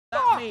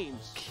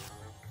means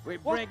we're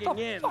bringing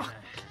in a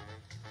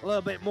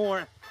little bit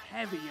more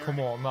heavier. Come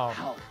on now.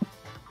 Help.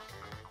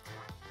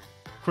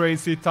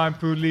 Crazy time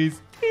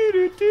police. How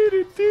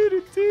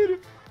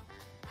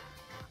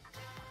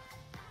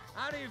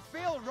do you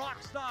feel,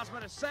 rock stars,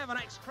 with a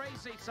 7x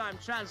crazy time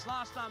chance?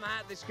 Last time I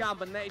had this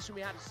combination,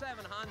 we had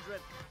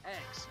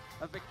 700x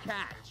of a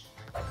catch.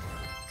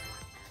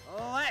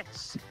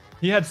 Let's.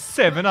 He had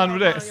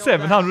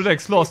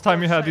 700x last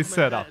time he had this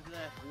setup.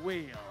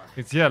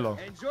 It's yellow.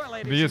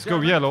 We just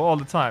go yellow all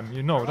the time.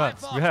 You know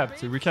that. We have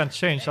to. We can't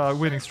change our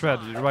winning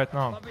strategy right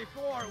now. But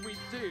before we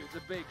do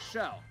the big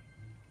show,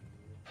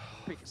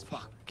 pick a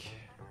spot.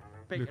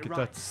 Look at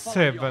that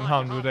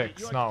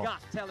 700x now.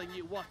 Telling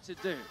you what to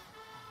do.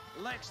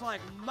 Looks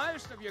like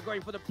most of you are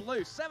going for the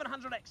blue.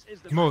 700x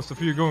is the most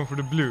of you going for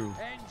the blue.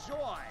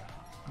 Enjoy.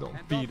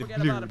 Don't be the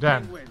blue,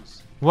 then.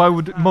 Why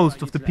would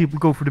most of the people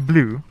go for the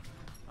blue?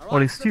 Are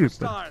they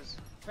stupid?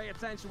 Pay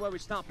attention where we're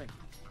stopping.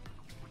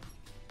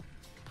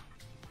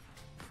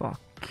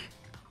 Fuck.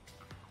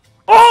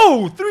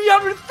 Oh!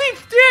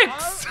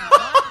 350x!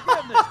 Oh, my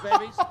goodness,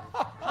 babies.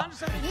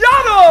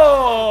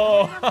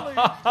 Yano!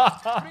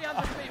 350 on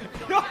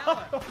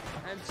yellow.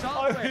 And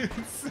I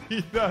didn't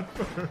see that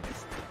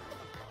first.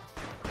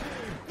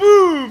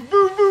 Boom!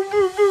 Boom, boom,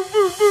 boom, boom,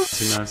 boom, boom.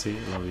 See Nancy,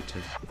 love you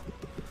too.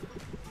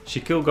 She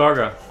killed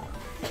Garga.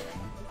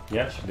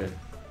 Yeah, she did.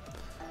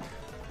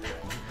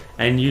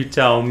 And you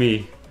tell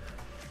me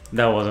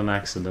that was an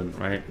accident,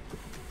 right?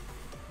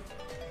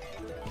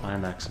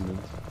 An accident.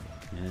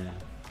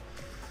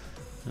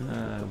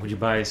 Yeah. Would you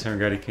buy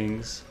Serengeti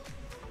Kings?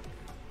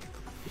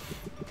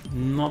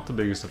 Not the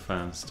biggest of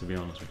fans, to be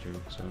honest with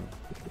you. So.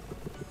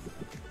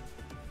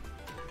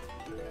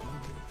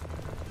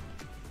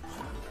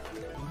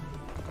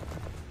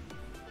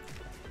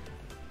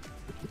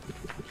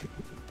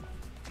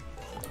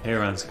 Hey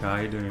Ranska, how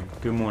you doing?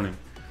 Good morning.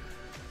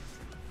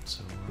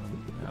 So,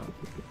 yeah.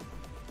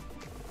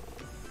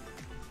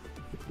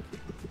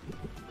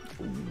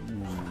 Ooh,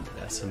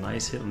 that's a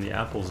nice hit on the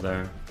apples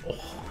there.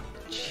 Oh,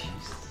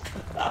 jeez.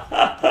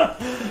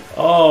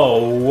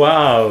 Oh,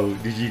 wow.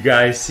 Did you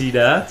guys see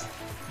that?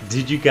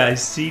 Did you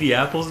guys see the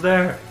apples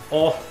there?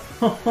 Oh.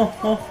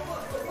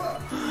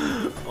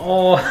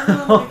 Oh.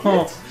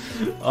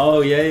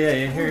 Oh,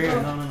 yeah. Here.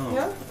 No.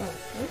 Yeah? Oh,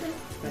 okay.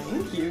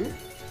 Thank you.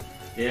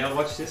 Yeah,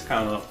 watch this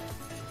count up.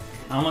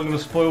 I'm not gonna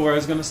spoil where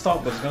it's gonna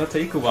stop, but it's gonna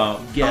take a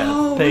while. Get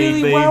paid,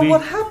 really? baby. Wow,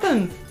 what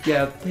happened?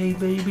 Get paid,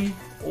 baby.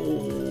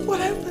 Oh. What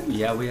happened?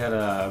 Yeah, we had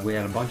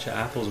a bunch of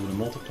apples with a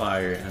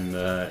multiplier, and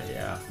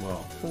yeah,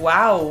 well.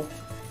 Wow.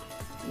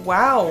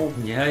 Wow.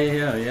 Yeah.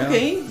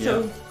 Okay,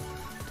 so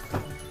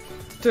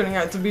turning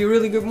out to be a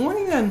really good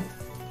morning then.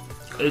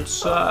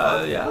 It's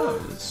yeah.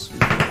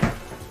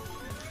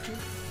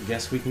 I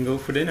guess we can go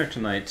for dinner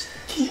tonight.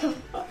 Yeah.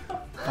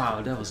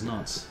 Wow, that was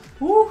nuts.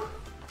 Woo.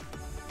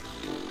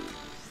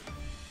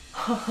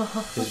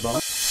 Fist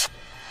bump.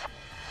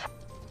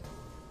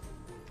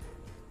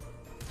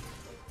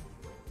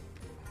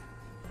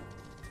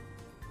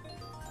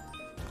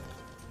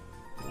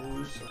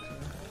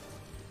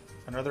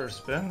 Another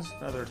spins,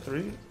 another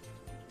 3.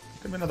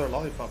 Give me another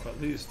lollipop at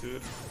least,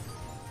 dude.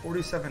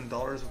 $47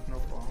 with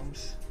no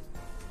bombs.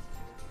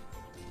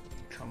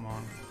 Come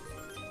on.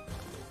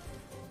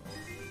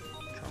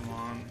 Come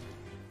on.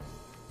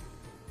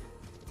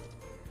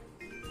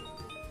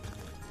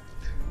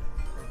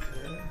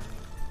 Okay.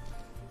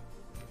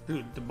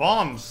 Dude, the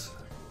bombs.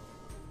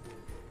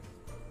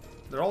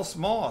 They're all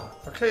small.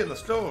 Okay,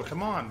 let's go.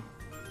 Come on.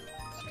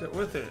 Let's get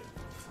with it.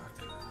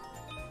 Fuck.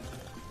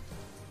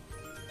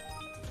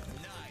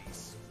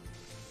 Nice.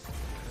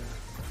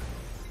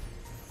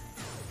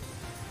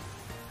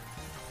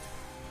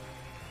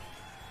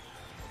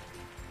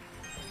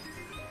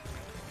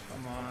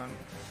 Come on.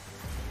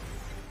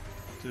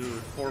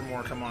 Dude, 4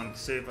 more. Come on.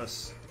 Save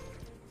us.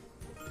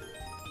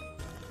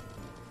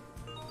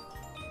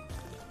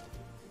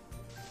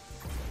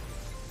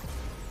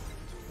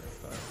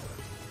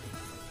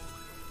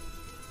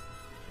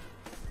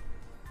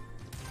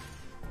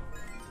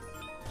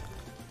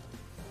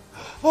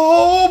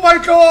 Oh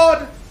my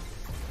god!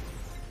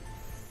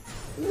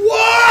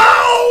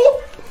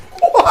 Wow!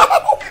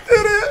 Wow! We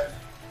did it!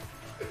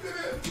 We did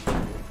it!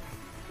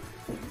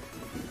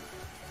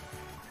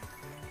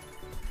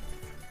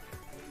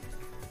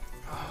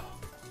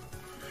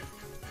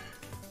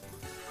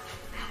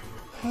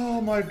 Oh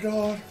my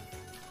god.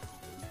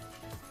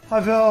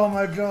 Oh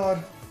my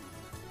god.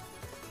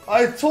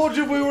 I told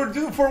you we were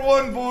due for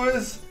one,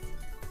 boys.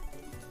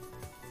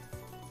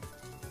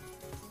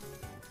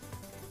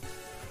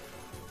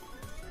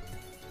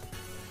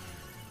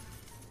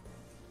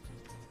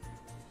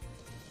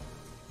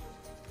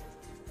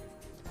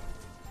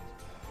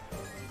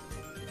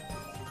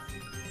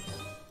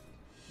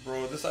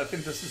 Bro, I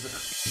think this is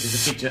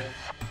There's a picture.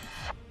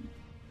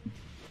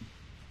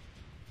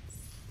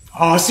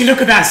 Oh, see, look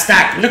at that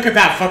stack. Look at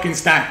that fucking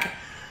stack.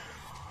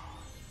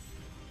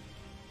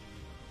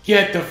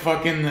 Get the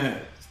fucking...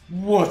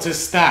 what a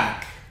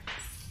stack.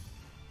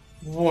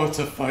 What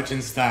a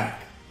fudging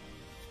stack.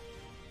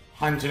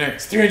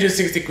 100x.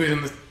 360 quid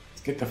on the...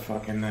 Get the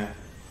fuck in there.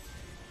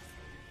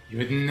 You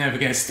would never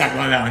get a stack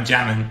like that on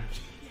jamming.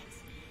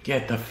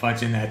 Get the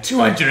fudge in there.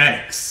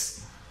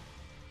 200x!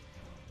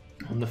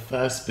 On the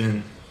first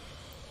spin.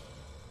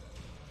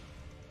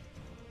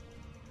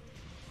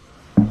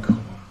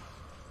 Come on.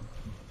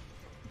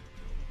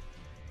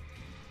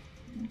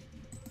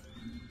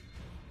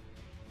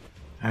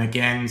 And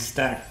again,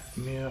 stack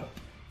me up.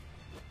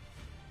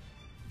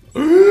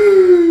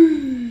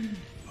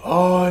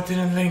 Oh, it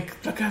didn't link.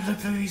 Look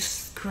at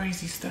these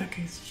crazy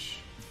stackers.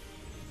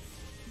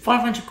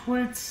 500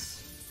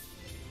 quids.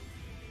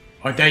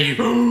 Oh, there you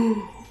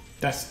go.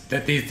 This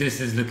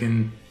is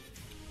looking.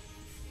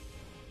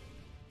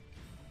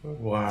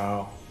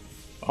 Wow.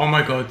 Oh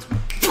my god.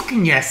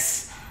 Fucking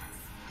yes.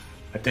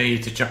 I dare you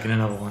to chuck in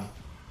another one.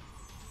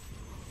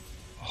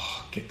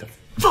 Oh, get the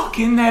fuck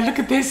in there. Look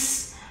at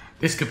this.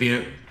 This could be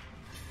a.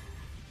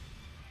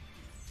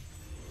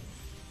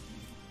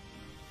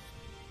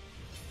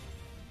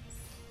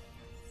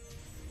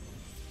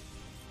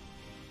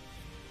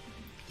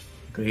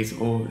 Look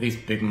at all these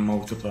big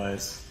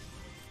multipliers.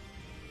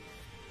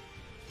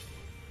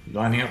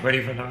 Lining up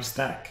ready for another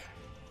stack.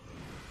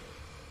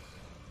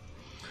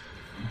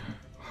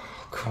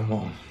 Oh, come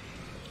on.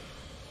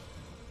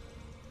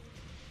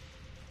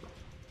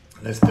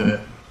 Let's do it.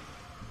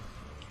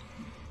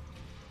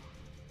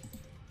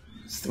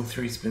 Still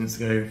 3 spins to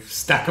go.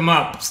 Stack them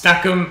up.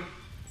 Stack them.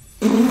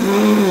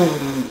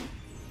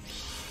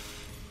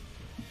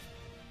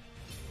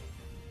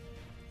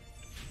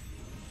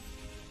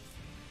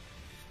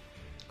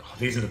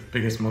 These are the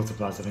biggest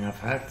multipliers I think I've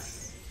had.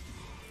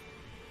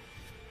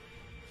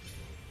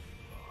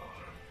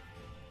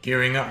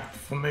 Gearing up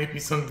for maybe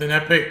something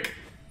epic.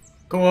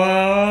 Go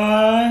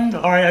on!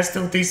 Alright, that's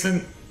still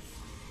decent.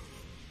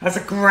 That's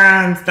a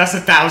grand. That's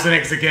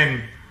 1000x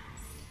again.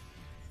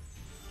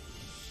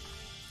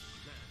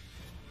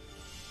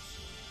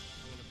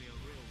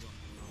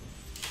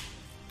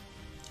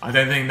 I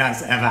don't think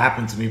that's ever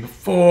happened to me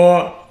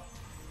before.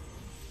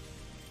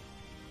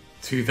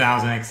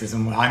 2000x's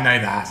and I know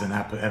that hasn't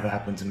ever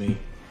happened to me.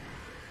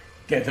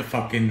 Get the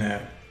fuck in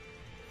there.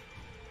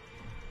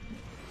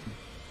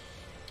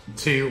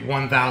 2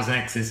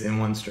 1000x's in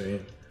one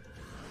stream.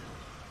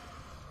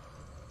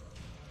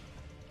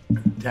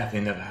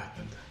 Definitely never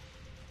happened.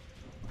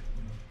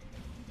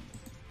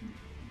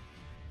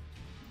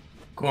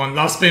 Go on,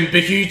 last spin,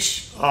 big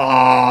huge.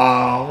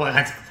 Oh,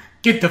 what?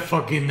 Get the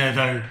fuck in there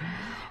though.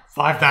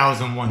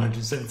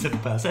 5,177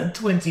 pounds and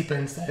 20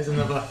 pence. That is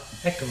another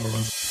heck of a run.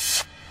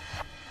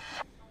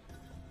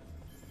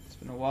 It's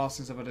been a while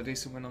since I've had a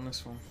decent win on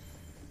this one.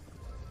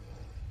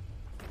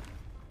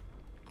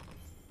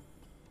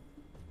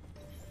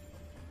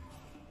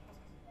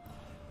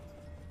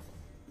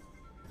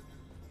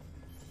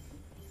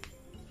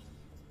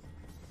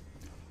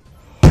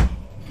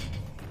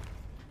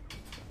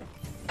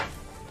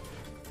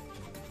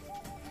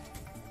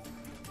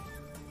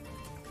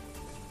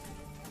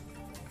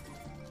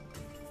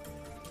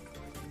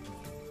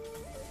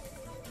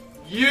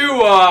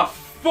 You are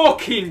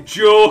fucking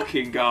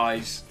joking,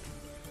 guys.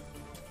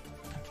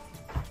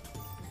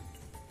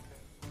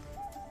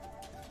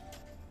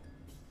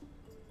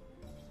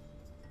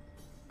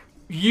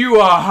 You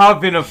are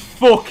having a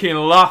fucking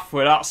laugh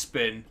with that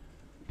spin.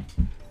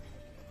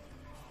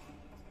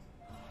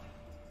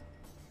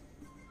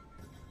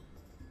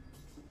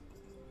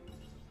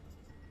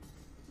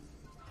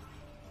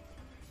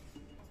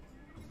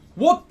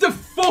 What the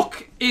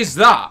fuck is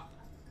that?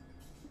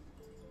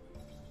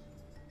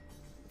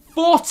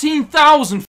 14,000